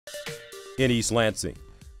In East Lansing,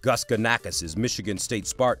 Gus Ganakis' Michigan State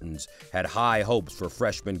Spartans had high hopes for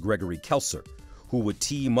freshman Gregory Kelser, who would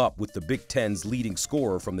team up with the Big Ten's leading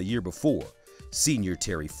scorer from the year before, senior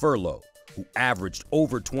Terry Furlow, who averaged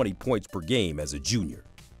over 20 points per game as a junior.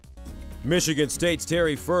 Michigan State's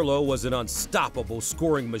Terry Furlow was an unstoppable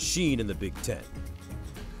scoring machine in the Big Ten.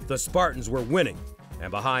 The Spartans were winning,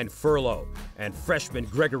 and behind Furlow and freshman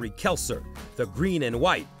Gregory Kelser, the green and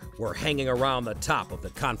white were hanging around the top of the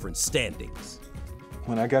conference standings.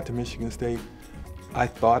 When I got to Michigan State, I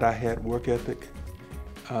thought I had work ethic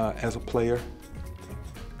as a player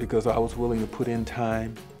because I was willing to put in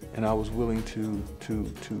time and I was willing to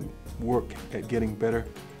work at getting better.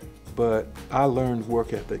 But I learned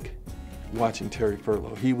work ethic watching Terry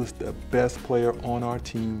Furlow. He was the best player on our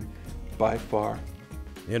team by far.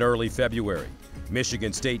 In early February,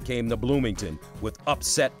 Michigan State came to Bloomington with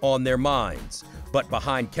upset on their minds. But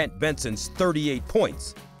behind Kent Benson's 38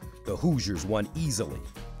 points, the Hoosiers won easily,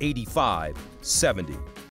 85-70.